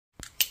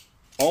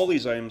All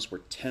these items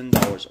were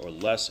 $10 or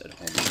less at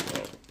Home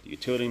Depot. The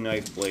utility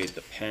knife blade,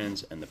 the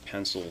pens, and the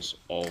pencils,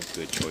 all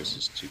good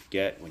choices to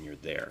get when you're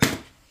there.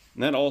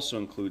 And that also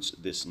includes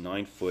this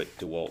 9-foot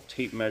DeWalt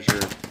tape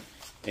measure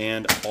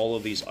and all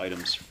of these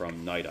items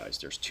from Night Eyes.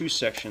 There's 2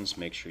 sections.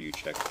 Make sure you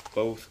check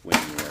both when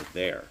you are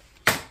there.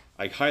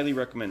 I highly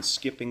recommend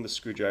skipping the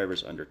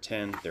screwdrivers under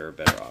 10. There are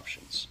better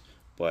options.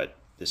 But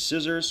the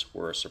scissors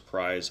were a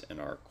surprise and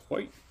are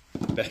quite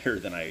better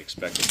than I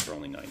expected for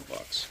only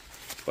 $9.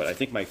 But I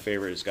think my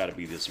favorite has got to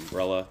be this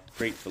umbrella.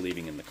 Great for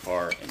leaving in the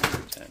car and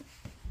under 10.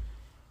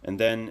 And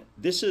then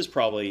this is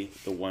probably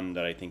the one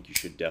that I think you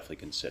should definitely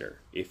consider.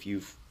 If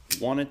you've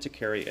wanted to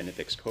carry a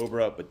Nifix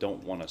Cobra but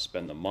don't want to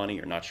spend the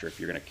money or not sure if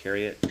you're going to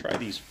carry it, try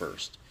these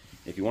first.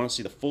 If you want to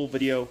see the full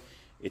video,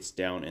 it's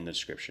down in the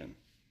description.